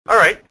All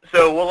right,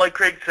 so well, like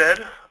Craig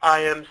said,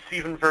 I am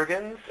Stephen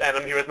Vergenz, and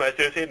I'm here with my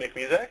associate, Mick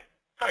Muzac.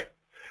 Hi.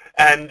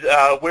 And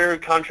we're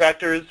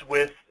contractors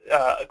with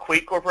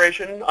Quake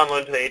Corporation on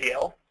loan to the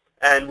ADL,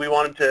 and we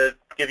wanted to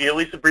give you at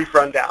least a brief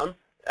rundown,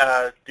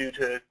 due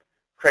to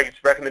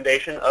Craig's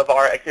recommendation, of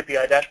our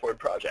xAPI dashboard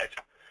project.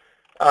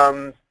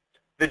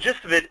 The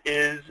gist of it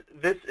is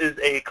this is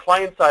a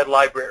client-side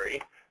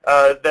library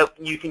that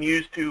you can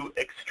use to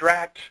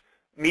extract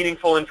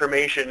meaningful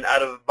information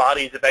out of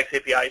bodies of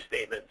xAPI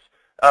statements,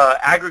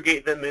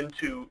 aggregate them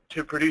to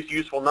produce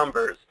useful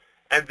numbers,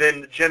 and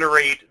then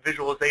generate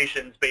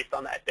visualizations based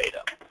on that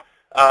data.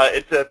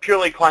 It's a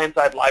purely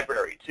client-side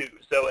library too,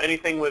 so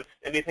anything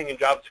in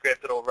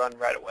JavaScript it'll run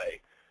right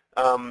away,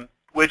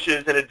 which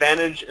is an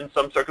advantage in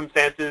some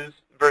circumstances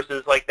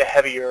versus like the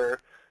heavier,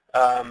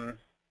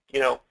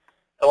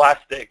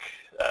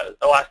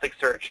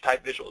 Elasticsearch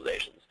type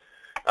visualizations.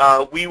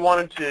 We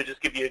wanted to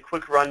just give you a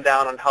quick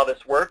rundown on how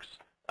this works.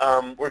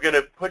 We're going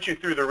to put you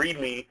through the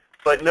README,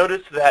 but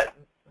notice that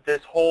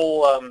this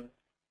whole,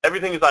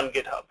 everything is on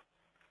GitHub.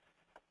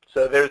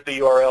 So there's the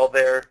URL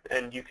there,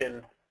 and you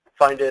can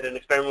find it and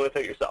experiment with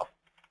it yourself.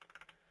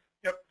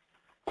 Yep.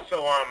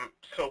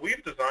 So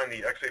we've designed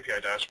the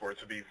xAPI dashboard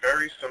to be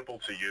very simple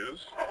to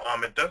use.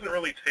 It doesn't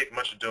really take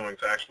much doing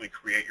to actually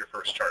create your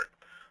first chart.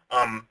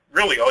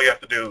 Really, all you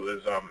have to do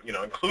is,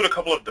 include a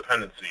couple of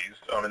dependencies.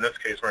 In this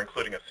case, we're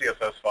including a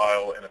CSS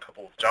file and a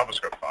couple of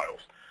JavaScript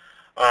files.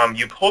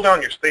 You pull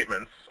down your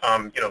statements,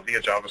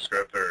 via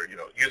JavaScript or,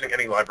 using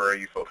any library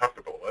you feel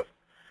comfortable with.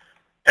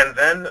 And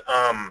then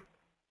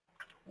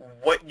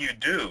what you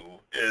do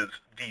is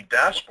the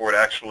dashboard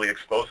actually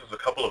exposes a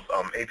couple of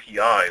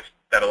APIs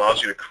that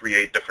allows you to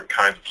create different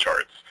kinds of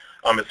charts.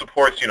 It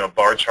supports,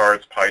 bar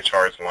charts, pie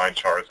charts, line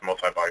charts,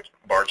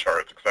 multi-bar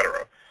charts,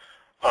 etc.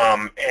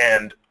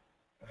 And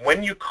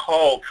when you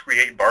call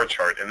create bar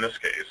chart, in this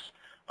case,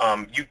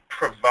 you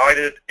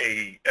provided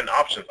an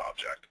options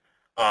object.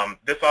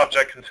 This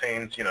object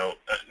contains,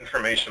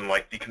 information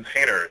like the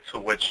container to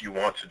which you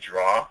want to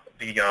draw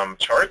the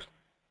chart.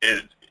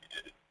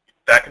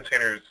 That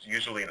container is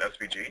usually an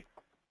SVG.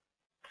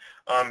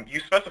 You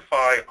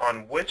specify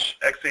on which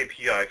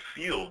xAPI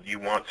field you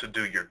want to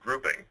do your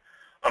grouping.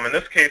 In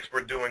this case,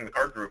 we're doing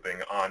our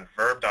grouping on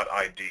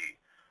verb.id.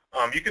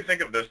 You can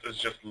think of this as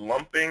just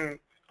lumping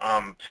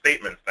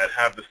statements that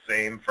have the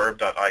same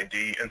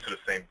verb.id into the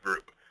same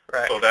group,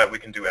 right, so that we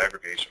can do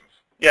aggregations.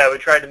 Yeah, we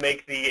tried to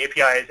make the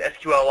API as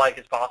SQL-like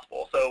as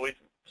possible, so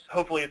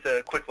hopefully it's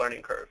a quick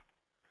learning curve.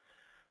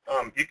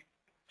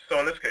 So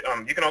in this case,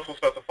 you can also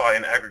specify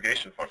an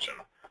aggregation function.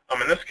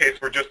 In this case,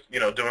 we're just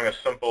doing a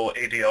simple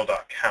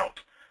adl.count.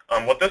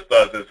 What this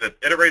does is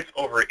it iterates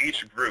over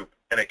each group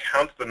and it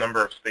counts the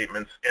number of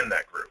statements in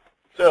that group.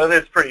 So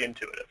it's pretty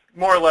intuitive.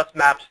 More or less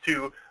maps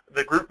to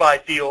the group by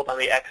field on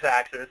the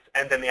x-axis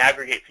and then the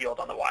aggregate field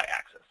on the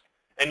y-axis.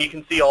 And you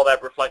can see all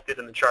that reflected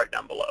in the chart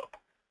down below.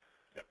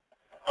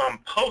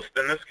 Post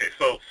in this case,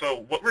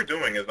 so what we're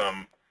doing is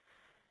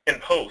in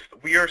post,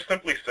 we are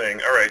simply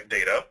saying, all right,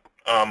 data,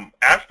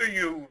 after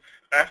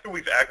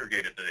we've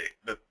aggregated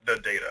the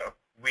data,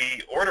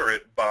 we order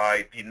it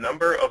by the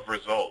number of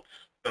results,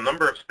 the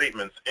number of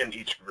statements in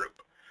each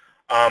group.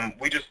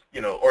 We just,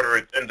 order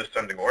it in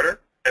descending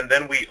order, and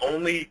then we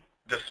only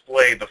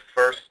display the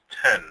first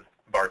 10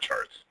 bar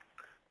charts,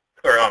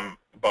 or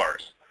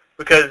bars.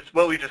 Because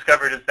what we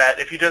discovered is that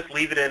if you just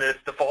leave it in its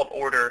default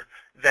order,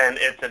 then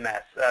it's a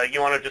mess.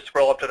 You want to just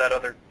scroll up to that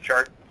other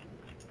chart?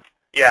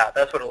 Yeah,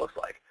 that's what it looks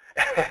like.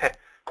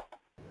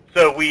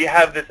 So we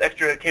have this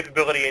extra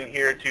capability in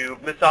here to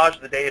massage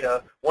the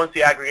data once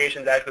the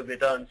aggregation's actually been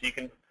done, so you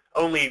can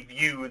only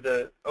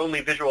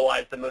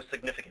visualize the most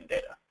significant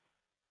data.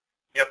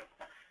 Yep,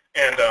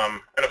 and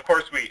of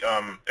course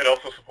it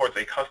also supports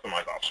a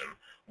customize option,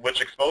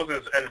 which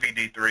exposes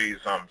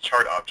NVD3's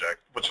chart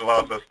object, which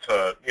allows us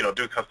to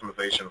do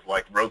customizations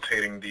like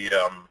rotating the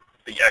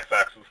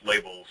x-axis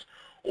labels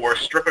or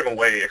stripping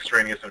away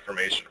extraneous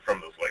information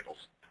from those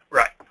labels.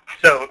 Right.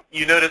 So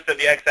you notice that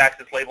the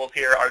x-axis labels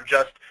here are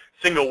just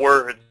single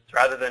words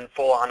rather than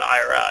full-on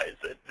IRIs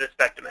that this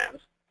spec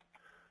demands.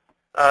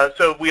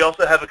 So we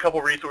also have a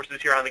couple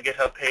resources here on the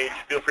GitHub page.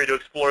 Feel free to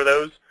explore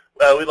those.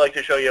 We'd like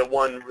to show you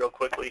one real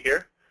quickly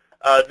here.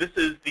 This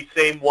is the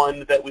same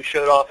one that we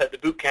showed off at the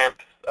bootcamp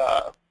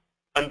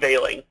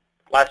unveiling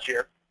last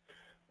year.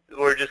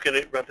 We're just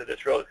going to run through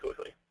this really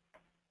quickly.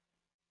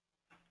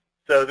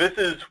 So this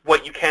is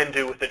what you can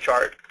do with the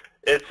chart.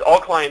 It's all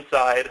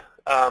client-side.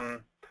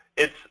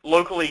 It's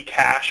locally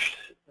cached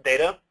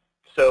data,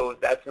 so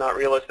that's not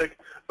realistic,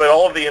 but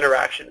all of the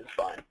interaction is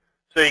fine.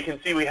 So you can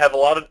see we have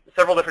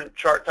several different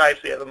chart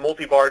types. We have a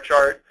multi-bar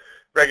chart,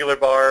 regular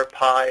bar,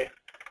 pie,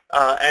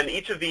 and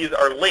each of these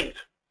are linked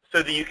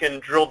so that you can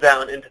drill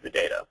down into the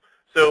data.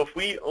 So if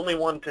we only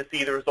want to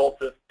see the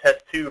results of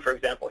test 2, for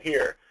example,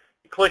 here,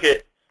 you click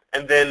it,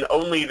 and then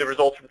only the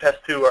results from test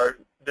 2 are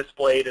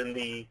displayed in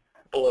the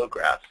below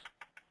graphs.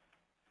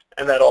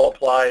 And that all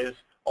applies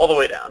all the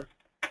way down.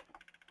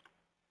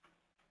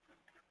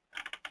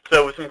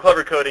 So with some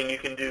clever coding, you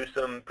can do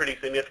some pretty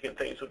significant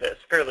things with this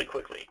fairly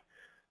quickly.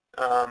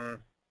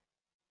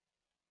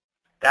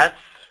 That's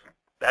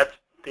the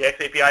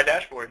xAPI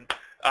dashboard.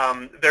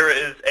 There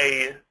is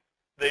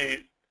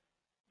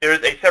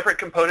a separate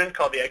component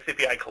called the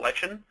xAPI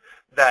collection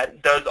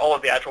that does all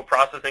of the actual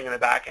processing in the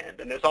back end,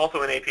 and there's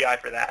also an API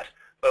for that,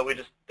 but we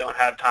just don't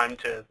have time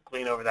to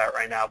glean over that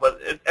right now. But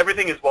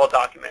everything is well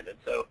documented,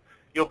 so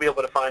you'll be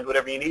able to find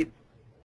whatever you need.